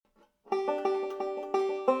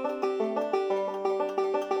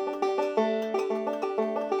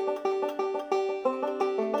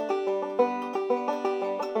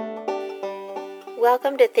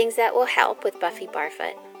Welcome to Things That Will Help with Buffy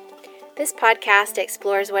Barfoot. This podcast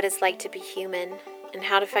explores what it's like to be human and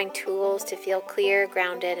how to find tools to feel clear,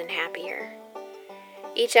 grounded, and happier.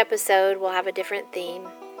 Each episode will have a different theme,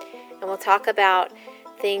 and we'll talk about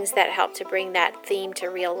things that help to bring that theme to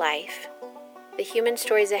real life. The human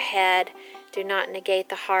stories ahead do not negate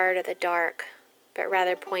the hard or the dark, but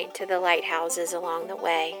rather point to the lighthouses along the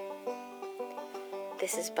way.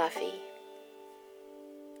 This is Buffy.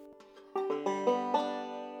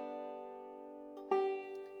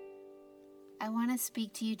 I want to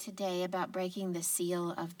speak to you today about breaking the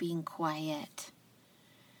seal of being quiet.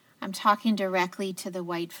 I'm talking directly to the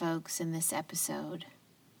white folks in this episode.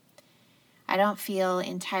 I don't feel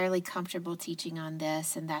entirely comfortable teaching on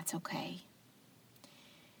this, and that's okay.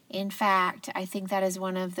 In fact, I think that is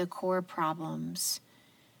one of the core problems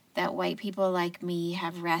that white people like me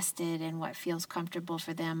have rested in what feels comfortable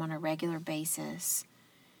for them on a regular basis,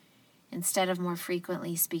 instead of more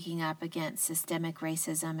frequently speaking up against systemic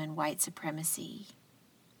racism and white supremacy.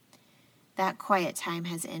 That quiet time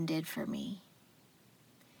has ended for me.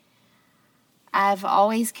 I've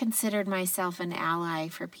always considered myself an ally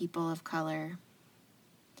for people of color.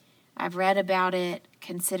 I've read about it,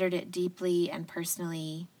 considered it deeply and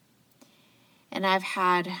personally, and I've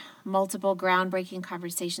had multiple groundbreaking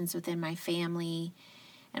conversations within my family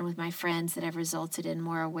and with my friends that have resulted in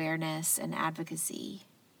more awareness and advocacy.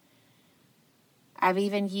 I've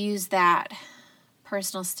even used that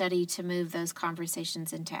personal study to move those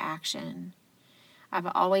conversations into action. I've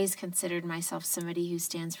always considered myself somebody who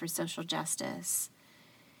stands for social justice,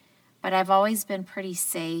 but I've always been pretty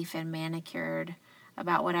safe and manicured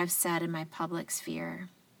about what I've said in my public sphere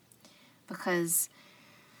because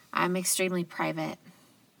I'm extremely private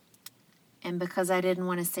and because I didn't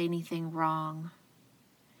want to say anything wrong,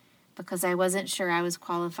 because I wasn't sure I was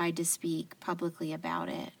qualified to speak publicly about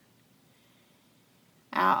it.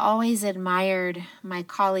 I always admired my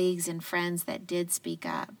colleagues and friends that did speak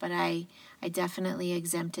up, but I definitely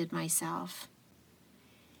exempted myself.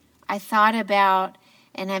 I thought about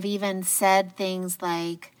and have even said things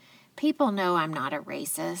like, people know I'm not a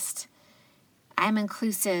racist. I'm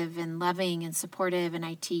inclusive and loving and supportive, and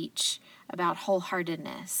I teach about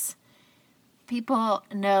wholeheartedness. People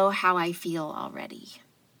know how I feel already.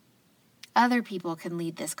 Other people can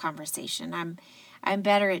lead this conversation. I'm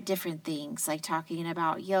better at different things, like talking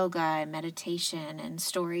about yoga and meditation and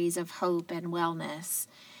stories of hope and wellness.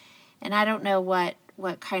 And I don't know what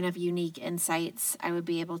kind of unique insights I would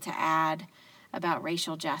be able to add about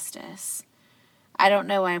racial justice. I don't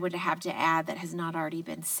know what I would have to add that has not already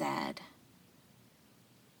been said.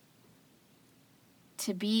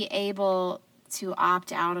 To be able to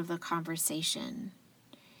opt out of the conversation,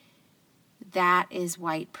 that is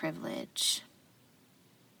white privilege.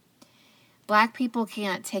 Black people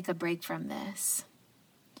can't take a break from this.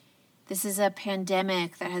 This is a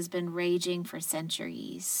pandemic that has been raging for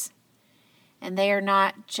centuries. And they are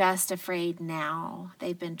not just afraid now.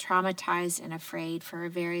 They've been traumatized and afraid for a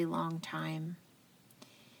very long time.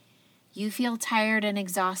 You feel tired and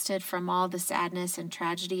exhausted from all the sadness and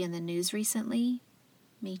tragedy in the news recently?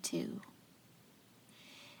 Me too.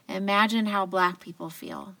 Imagine how Black people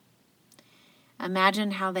feel.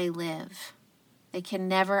 Imagine how they live. They can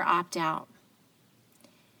never opt out.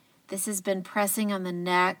 This has been pressing on the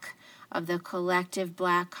neck of the collective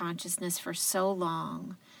Black consciousness for so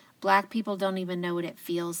long. Black people don't even know what it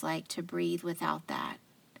feels like to breathe without that.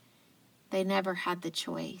 They never had the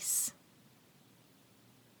choice.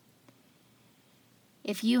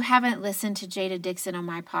 If you haven't listened to Jada Dixon on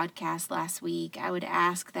my podcast last week, I would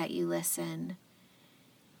ask that you listen.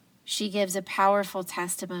 She gives a powerful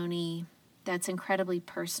testimony that's incredibly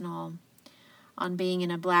personal on being in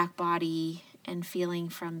a Black body and feeling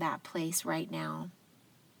from that place right now.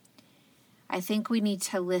 I think we need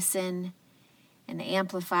to listen and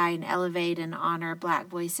amplify and elevate and honor Black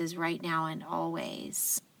voices right now and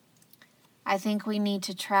always. I think we need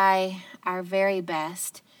to try our very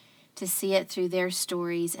best to see it through their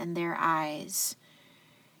stories and their eyes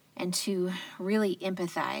and to really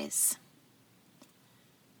empathize.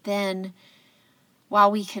 Then,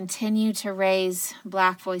 while we continue to raise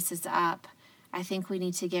Black voices up, I think we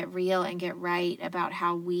need to get real and get right about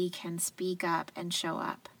how we can speak up and show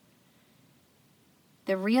up.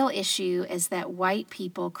 The real issue is that white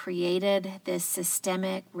people created this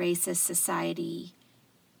systemic racist society,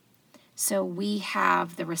 so we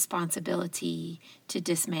have the responsibility to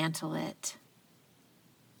dismantle it.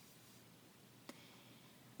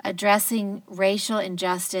 Addressing racial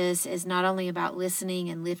injustice is not only about listening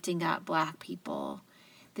and lifting up Black people.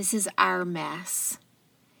 This is our mess.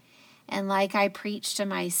 And like I preach to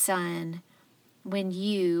my son, when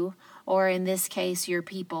you or in this case, your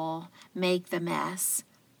people, make the mess,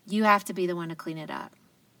 you have to be the one to clean it up.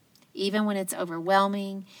 Even when it's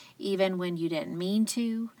overwhelming, even when you didn't mean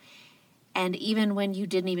to, and even when you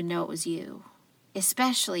didn't even know it was you.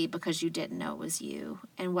 Especially because you didn't know it was you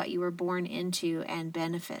and what you were born into and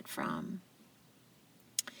benefit from.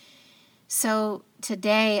 So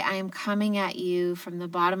today I am coming at you from the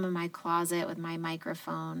bottom of my closet with my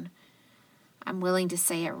microphone. I'm willing to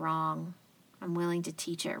say it wrong. I'm willing to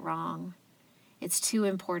teach it wrong. It's too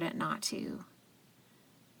important not to.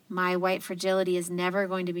 My white fragility is never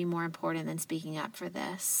going to be more important than speaking up for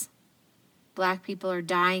this. Black people are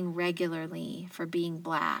dying regularly for being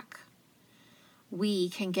black. We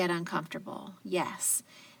can get uncomfortable. Yes,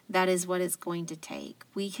 that is what it's going to take.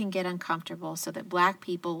 We can get uncomfortable so that black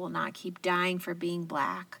people will not keep dying for being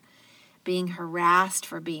black, being harassed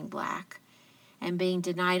for being black, and being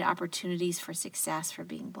denied opportunities for success for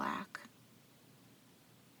being black.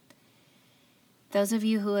 Those of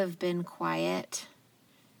you who have been quiet,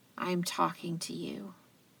 I'm talking to you.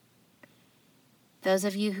 Those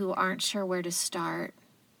of you who aren't sure where to start,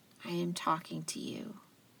 I am talking to you.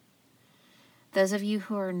 Those of you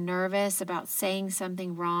who are nervous about saying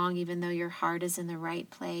something wrong even though your heart is in the right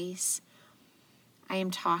place, I am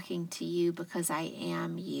talking to you because I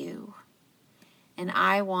am you. And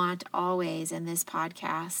I want always in this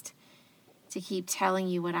podcast to keep telling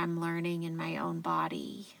you what I'm learning in my own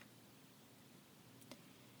body.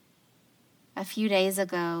 A few days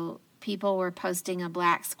ago, people were posting a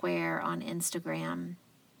black square on Instagram,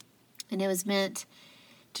 and it was meant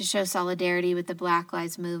to show solidarity with the Black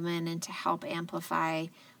Lives Movement and to help amplify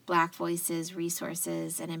Black voices,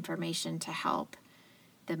 resources, and information to help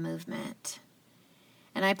the movement.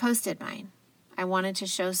 And I posted mine. I wanted to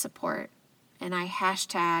show support, and I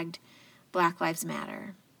hashtagged Black Lives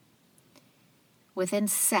Matter. Within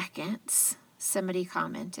seconds, somebody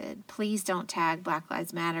commented, "Please don't tag Black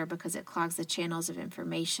Lives Matter because it clogs the channels of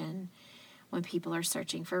information when people are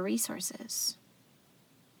searching for resources."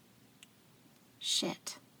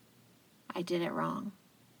 Shit. I did it wrong.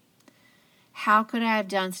 How could I have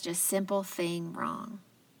done such a simple thing wrong?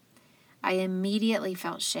 I immediately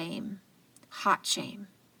felt shame, hot shame.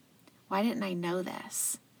 Why didn't I know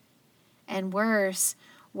this? And worse,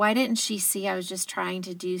 why didn't she see I was just trying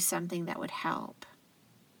to do something that would help?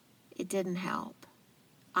 It didn't help.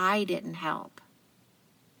 I didn't help.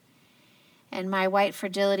 And my white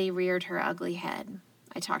fragility reared her ugly head.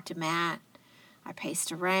 I talked to Matt. I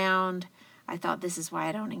paced around. I thought, this is why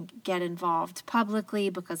I don't get involved publicly,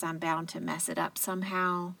 because I'm bound to mess it up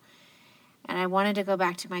somehow. And I wanted to go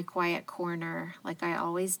back to my quiet corner like I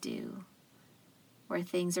always do, where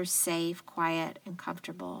things are safe, quiet, and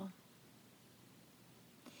comfortable.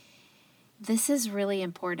 This is really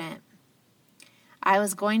important. I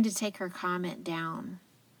was going to take her comment down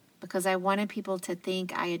because I wanted people to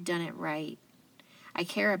think I had done it right. I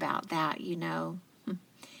care about that,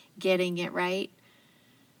 getting it right.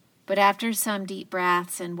 But after some deep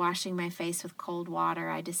breaths and washing my face with cold water,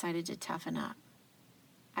 I decided to toughen up.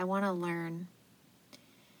 I want to learn.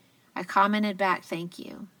 I commented back, "Thank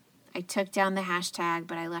you." I took down the hashtag,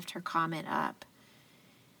 but I left her comment up.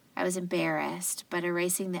 I was embarrassed, but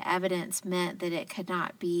erasing the evidence meant that it could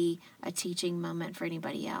not be a teaching moment for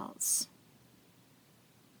anybody else.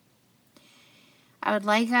 I would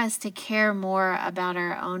like us to care more about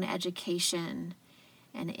our own education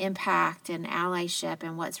and impact and allyship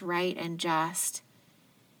and what's right and just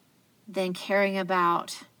than caring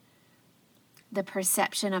about the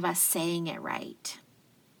perception of us saying it right.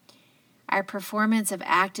 Our performance of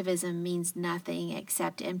activism means nothing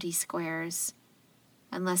except empty squares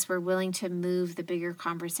unless we're willing to move the bigger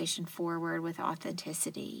conversation forward with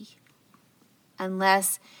authenticity.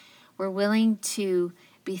 Unless we're willing to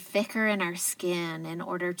be thicker in our skin in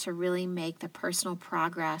order to really make the personal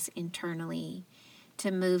progress internally to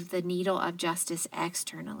move the needle of justice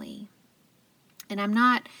externally. And I'm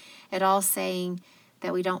not at all saying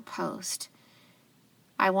that we don't post.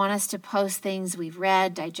 I want us to post things we've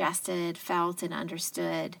read, digested, felt, and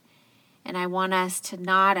understood. And I want us to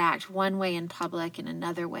not act one way in public and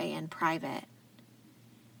another way in private.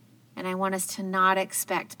 And I want us to not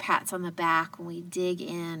expect pats on the back when we dig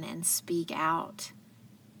in and speak out.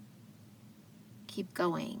 Keep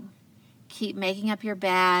going. Keep making up your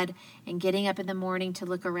bed and getting up in the morning to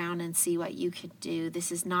look around and see what you could do. This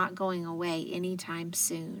is not going away anytime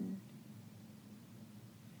soon.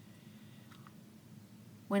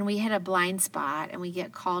 When we hit a blind spot and we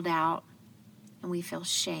get called out and we feel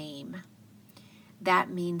shame, that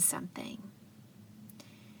means something.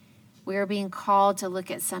 We are being called to look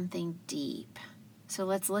at something deep. So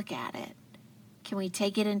let's look at it. Can we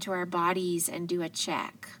take it into our bodies and do a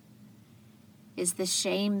check? Is the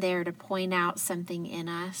shame there to point out something in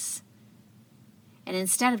us? And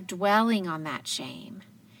instead of dwelling on that shame,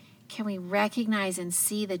 can we recognize and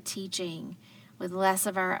see the teaching with less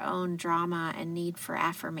of our own drama and need for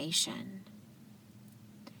affirmation?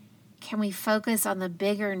 Can we focus on the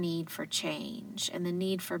bigger need for change and the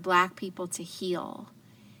need for Black people to heal,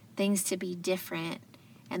 things to be different,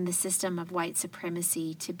 and the system of white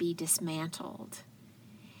supremacy to be dismantled,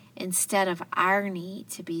 instead of our need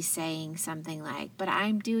to be saying something like, but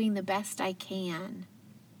I'm doing the best I can.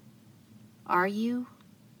 Are you?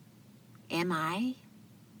 Am I?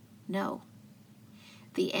 No.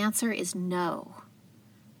 The answer is no.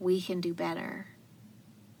 We can do better.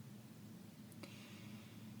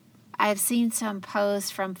 I've seen some posts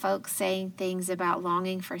from folks saying things about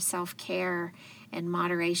longing for self-care and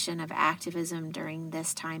moderation of activism during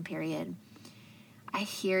this time period. I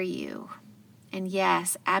hear you. And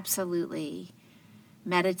yes, absolutely.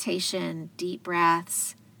 Meditation, deep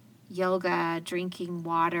breaths, yoga, drinking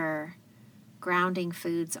water, grounding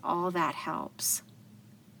foods, all that helps.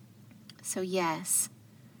 So yes,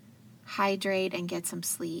 hydrate and get some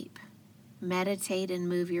sleep. Meditate and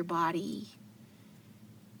move your body.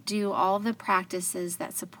 Do all the practices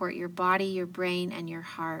that support your body, your brain, and your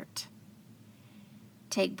heart.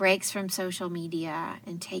 Take breaks from social media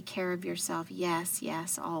and take care of yourself. Yes,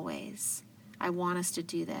 yes, always. I want us to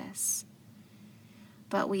do this.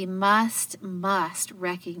 But we must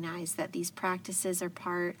recognize that these practices are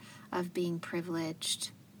part of being privileged.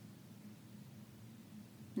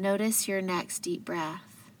 Notice your next deep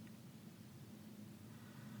breath.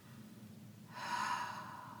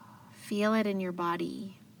 Feel it in your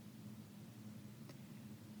body.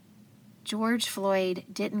 George Floyd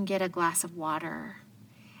didn't get a glass of water,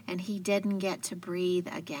 and he didn't get to breathe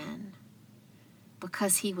again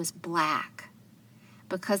because he was Black,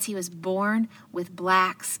 because he was born with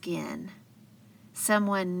Black skin.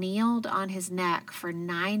 Someone kneeled on his neck for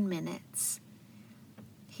 9 minutes.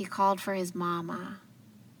 He called for his mama.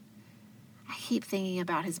 I keep thinking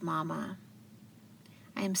about his mama.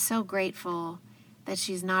 I am so grateful that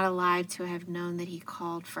she's not alive to have known that he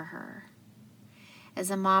called for her. As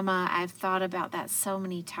a mama, I've thought about that so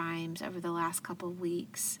many times over the last couple of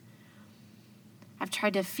weeks. I've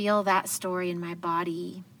tried to feel that story in my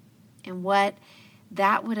body and what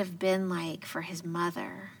that would have been like for his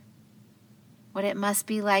mother. What it must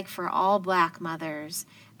be like for all Black mothers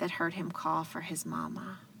that heard him call for his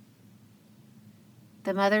mama.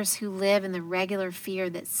 The mothers who live in the regular fear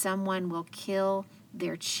that someone will kill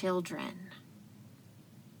their children.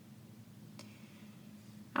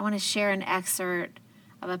 I want to share an excerpt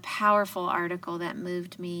of a powerful article that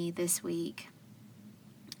moved me this week.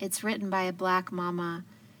 It's written by a Black mama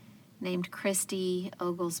named Christy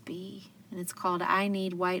Oglesby, and it's called I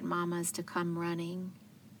Need White Mamas to Come Running.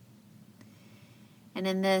 And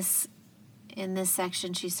in this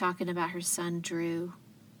section, she's talking about her son, Drew.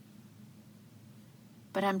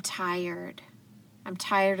 But I'm tired. I'm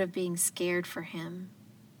tired of being scared for him.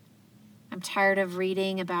 I'm tired of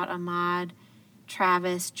reading about Ahmaud,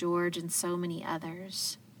 Travis, George, and so many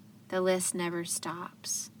others. The list never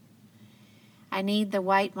stops. I need the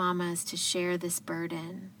white mamas to share this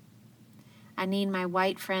burden. I need my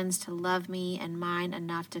white friends to love me and mine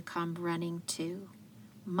enough to come running too.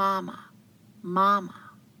 Mama,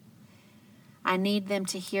 mama. I need them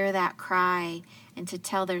to hear that cry and to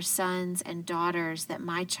tell their sons and daughters that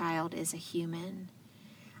my child is a human.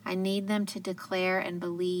 I need them to declare and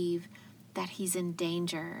believe that he's in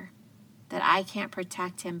danger, that I can't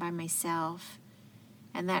protect him by myself,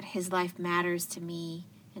 and that his life matters to me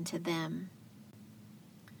and to them.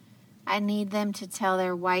 I need them to tell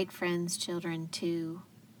their white friends' children too.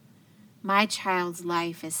 My child's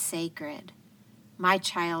life is sacred. My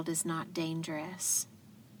child is not dangerous.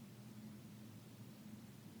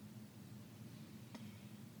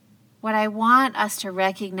 What I want us to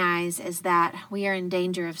recognize is that we are in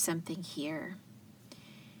danger of something here.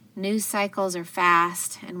 News cycles are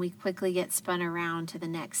fast, and we quickly get spun around to the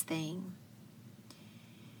next thing.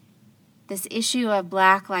 This issue of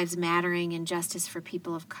Black Lives Mattering and justice for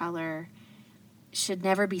people of color should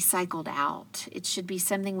never be cycled out. It should be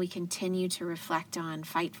something we continue to reflect on,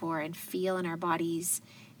 fight for, and feel in our bodies,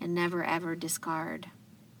 and never ever discard.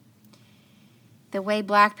 The way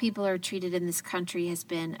Black people are treated in this country has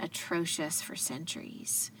been atrocious for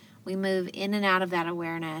centuries. We move in and out of that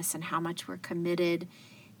awareness and how much we're committed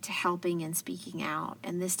to helping and speaking out.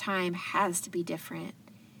 And this time has to be different.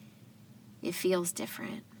 It feels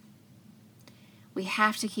different. We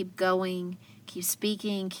have to keep going, keep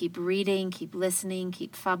speaking, keep reading, keep listening,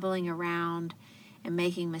 keep fumbling around and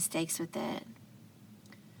making mistakes with it.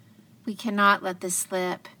 We cannot let this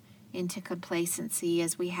slip into complacency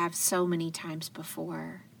as we have so many times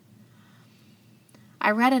before.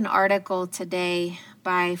 I read an article today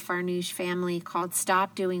by Farnoosh Family called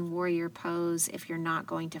 "Stop Doing Warrior Pose If You're Not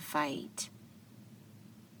Going to Fight."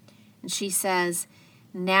 And she says,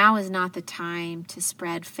 now is not the time to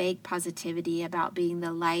spread fake positivity about being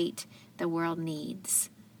the light the world needs.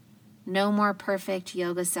 No more perfect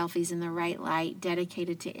yoga selfies in the right light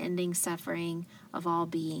dedicated to ending suffering of all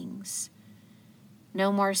beings.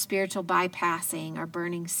 No more spiritual bypassing or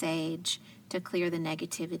burning sage to clear the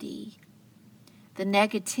negativity. The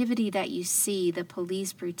negativity that you see, the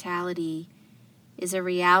police brutality, is a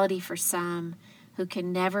reality for some who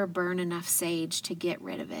can never burn enough sage to get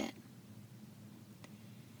rid of it.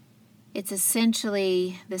 It's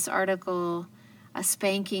essentially, this article, a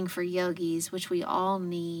spanking for yogis, which we all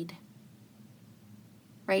need.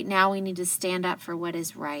 Right now we need to stand up for what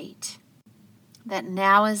is right. That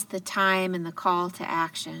now is the time and the call to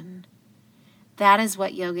action. That is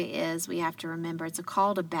what yoga is, we have to remember. It's a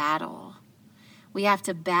call to battle. We have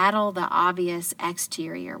to battle the obvious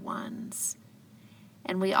exterior ones.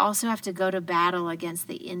 And we also have to go to battle against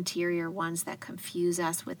the interior ones that confuse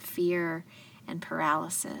us with fear and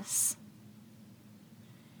paralysis.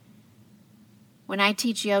 When I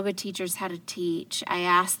teach yoga teachers how to teach, I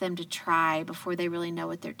ask them to try before they really know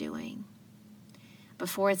what they're doing,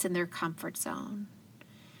 before it's in their comfort zone.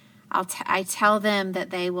 I tell them that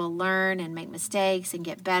they will learn and make mistakes and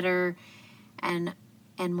get better and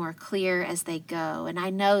more clear as they go. And I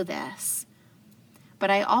know this.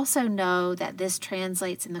 But I also know that this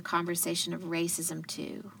translates in the conversation of racism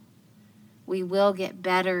too. We will get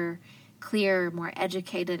better, clearer, more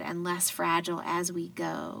educated, and less fragile as we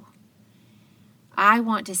go. I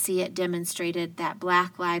want to see it demonstrated that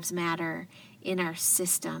Black Lives Matter in our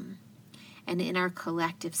system and in our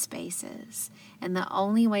collective spaces. And the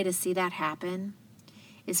only way to see that happen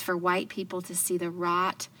is for white people to see the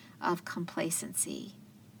rot of complacency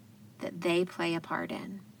that they play a part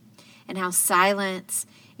in, and how silence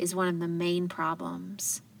is one of the main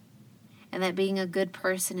problems, and that being a good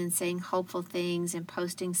person and saying hopeful things and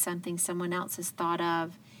posting something someone else has thought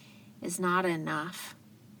of is not enough.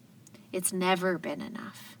 It's never been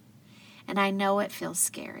enough. And I know it feels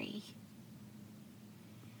scary.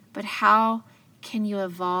 But how can you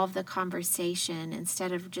evolve the conversation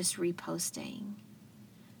instead of just reposting?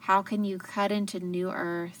 How can you cut into new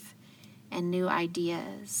earth and new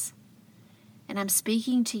ideas? And I'm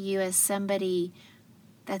speaking to you as somebody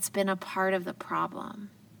that's been a part of the problem.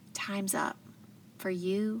 Time's up for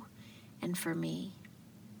you and for me.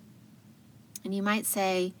 And you might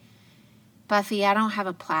say, Buffy, I don't have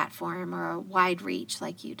a platform or a wide reach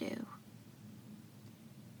like you do.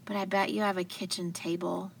 But I bet you have a kitchen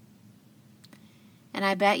table. And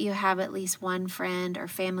I bet you have at least one friend or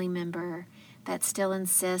family member that still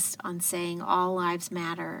insists on saying all lives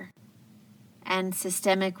matter and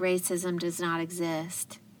systemic racism does not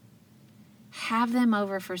exist. Have them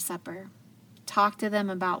over for supper. Talk to them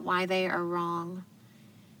about why they are wrong,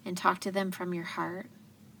 and talk to them from your heart.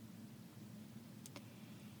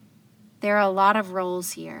 There are a lot of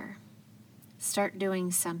roles here. Start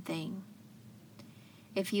doing something.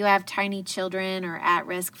 If you have tiny children or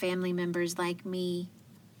at-risk family members like me,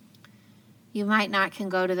 you might not can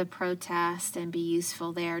go to the protest and be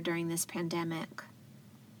useful there during this pandemic.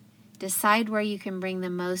 Decide where you can bring the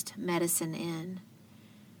most medicine in.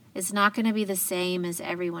 It's not going to be the same as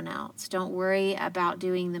everyone else. Don't worry about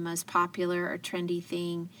doing the most popular or trendy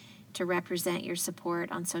thing to represent your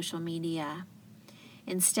support on social media.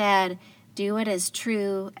 Instead, do what is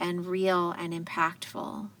true and real and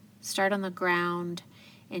impactful. Start on the ground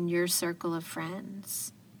in your circle of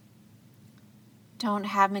friends. Don't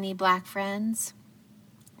have many Black friends?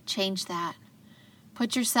 Change that.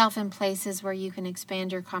 Put yourself in places where you can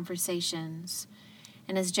expand your conversations.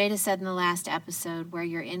 And as Jada said in the last episode, where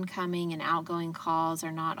your incoming and outgoing calls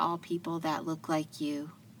are not all people that look like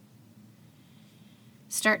you.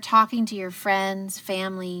 Start talking to your friends,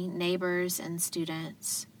 family, neighbors, and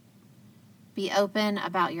students. Be open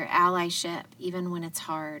about your allyship, even when it's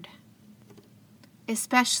hard.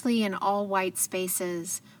 Especially in all white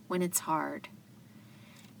spaces when it's hard.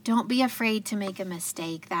 Don't be afraid to make a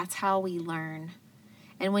mistake. That's how we learn.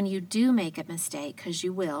 And when you do make a mistake, because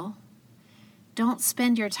you will, don't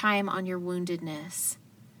spend your time on your woundedness.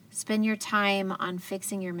 Spend your time on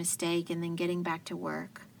fixing your mistake and then getting back to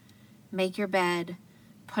work. Make your bed,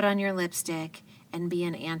 put on your lipstick, and be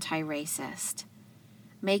an anti-racist.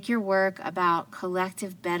 Make your work about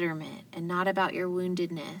collective betterment and not about your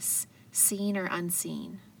woundedness, seen or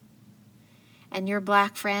unseen. And your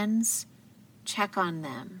Black friends, check on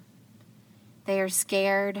them. They are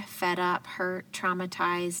scared, fed up, hurt,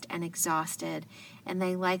 traumatized, and exhausted, and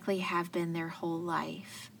they likely have been their whole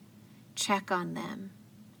life. Check on them.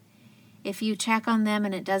 If you check on them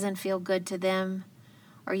and it doesn't feel good to them,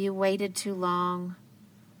 or you waited too long,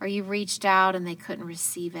 or you reached out and they couldn't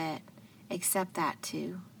receive it, accept that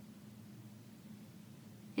too.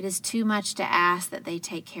 It is too much to ask that they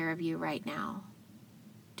take care of you right now.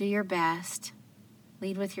 Do your best,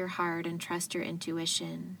 lead with your heart, and trust your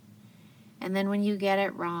intuition. And then when you get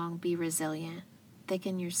it wrong, be resilient.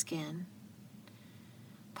 Thicken your skin.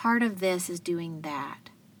 Part of this is doing that,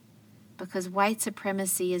 because white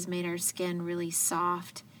supremacy has made our skin really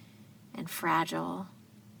soft and fragile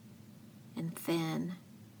and thin.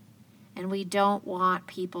 And we don't want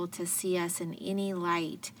people to see us in any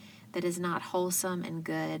light that is not wholesome and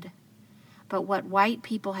good. But what white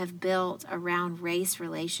people have built around race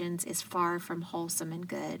relations is far from wholesome and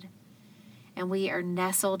good. And we are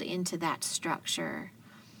nestled into that structure.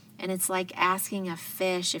 And it's like asking a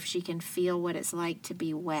fish if she can feel what it's like to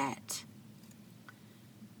be wet.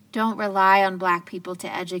 Don't rely on Black people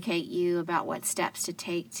to educate you about what steps to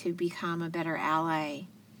take to become a better ally.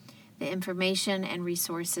 The information and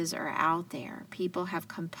resources are out there. People have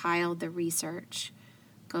compiled the research.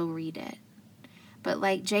 Go read it. But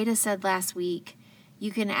like Jada said last week,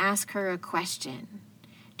 you can ask her a question.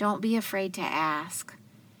 Don't be afraid to ask.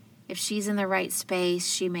 If she's in the right space,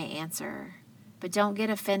 she may answer. But don't get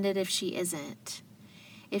offended if she isn't.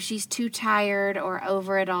 If she's too tired or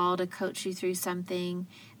over it all to coach you through something,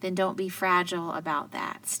 then don't be fragile about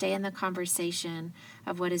that. Stay in the conversation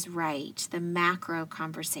of what is right, the macro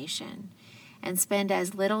conversation, and spend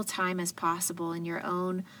as little time as possible in your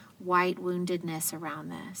own white woundedness around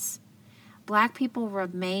this. Black people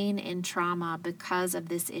remain in trauma because of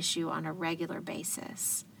this issue on a regular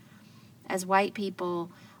basis. As white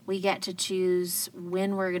people, we get to choose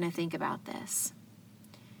when we're going to think about this.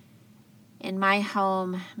 In my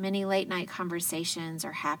home, many late night conversations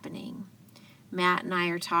are happening. Matt and I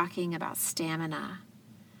are talking about stamina.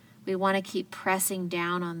 We want to keep pressing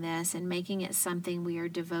down on this and making it something we are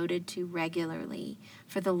devoted to regularly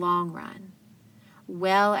for the long run,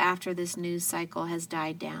 well after this news cycle has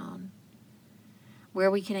died down, where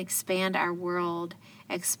we can expand our world,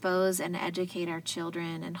 expose and educate our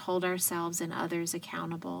children, and hold ourselves and others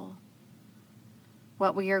accountable.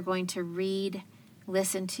 What we are going to read,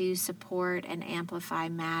 listen to, support, and amplify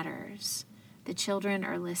matters. The children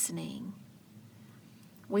are listening.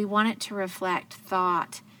 We want it to reflect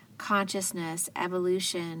thought, consciousness,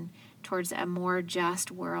 evolution towards a more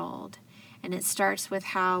just world. And it starts with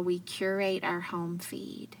how we curate our home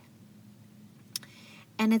feed.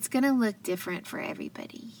 And it's going to look different for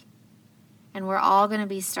everybody. And we're all going to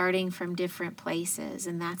be starting from different places,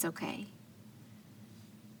 and that's okay.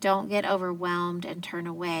 Don't get overwhelmed and turn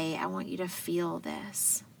away. I want you to feel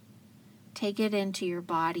this. Take it into your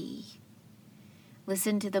body.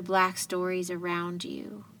 Listen to the Black stories around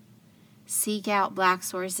you. Seek out Black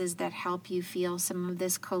sources that help you feel some of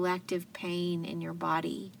this collective pain in your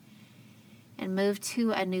body. And move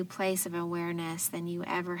to a new place of awareness than you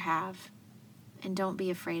ever have. And don't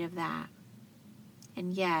be afraid of that.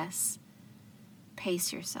 And yes,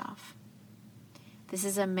 pace yourself. This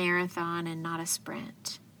is a marathon and not a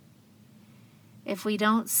sprint. If we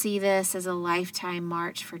don't see this as a lifetime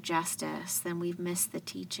march for justice, then we've missed the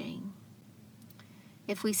teaching.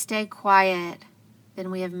 If we stay quiet, then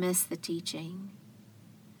we have missed the teaching.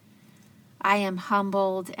 I am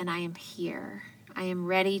humbled and I am here. I am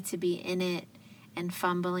ready to be in it and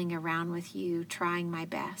fumbling around with you, trying my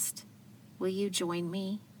best. Will you join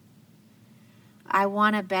me? I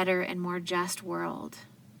want a better and more just world,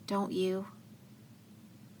 don't you?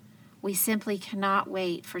 We simply cannot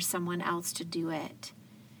wait for someone else to do it.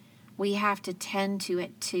 We have to tend to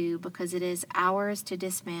it too, because it is ours to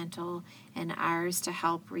dismantle and ours to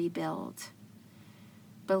help rebuild.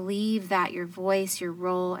 Believe that your voice, your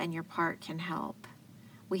role, and your part can help.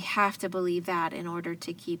 We have to believe that in order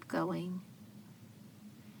to keep going.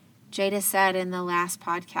 Jada said in the last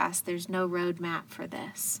podcast, there's no roadmap for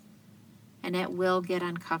this, and it will get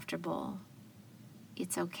uncomfortable.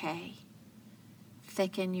 It's okay.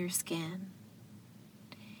 Thicken your skin.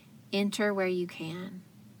 Enter where you can.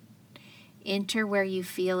 Enter where you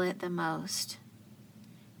feel it the most.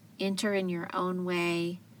 Enter in your own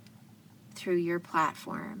way through your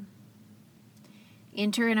platform.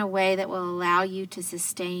 Enter in a way that will allow you to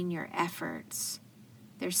sustain your efforts.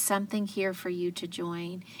 There's something here for you to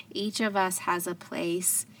join. Each of us has a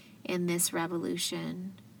place in this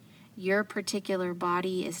revolution. Your particular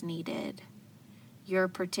body is needed. Your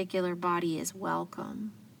particular body is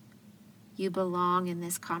welcome. You belong in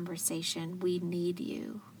this conversation. We need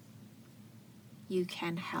you. you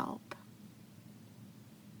can help.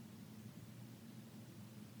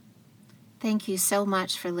 Thank you so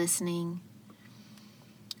much for listening.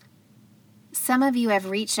 Some of you have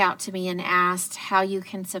reached out to me and asked how you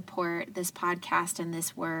can support this podcast and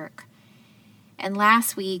this work. And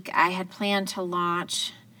last week I had planned to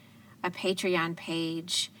launch a Patreon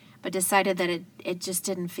page, but decided that it just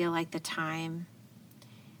didn't feel like the time.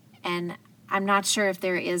 And I'm not sure if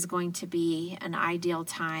there is going to be an ideal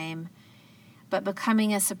time, but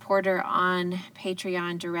becoming a supporter on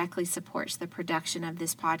Patreon directly supports the production of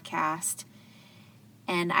this podcast.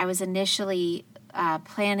 And I was initially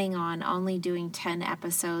planning on only doing 10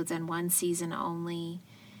 episodes and one season only,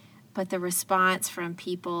 but the response from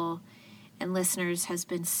people and listeners has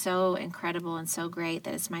been so incredible and so great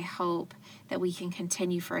that it's my hope that we can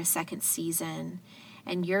continue for a second season,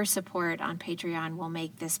 and your support on Patreon will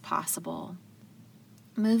make this possible.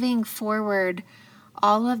 Moving forward,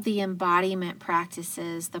 all of the embodiment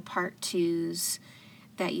practices, the part 2s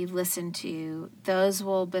that you've listened to, those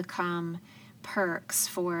will become perks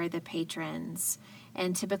for the patrons.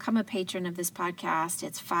 And to become a patron of this podcast,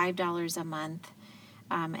 it's $5 a month.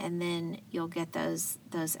 And then you'll get those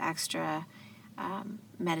extra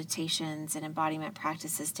meditations and embodiment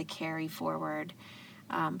practices to carry forward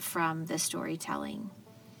from the storytelling.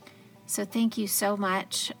 So thank you so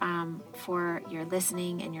much for your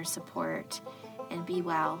listening and your support, and be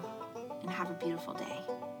well and have a beautiful day.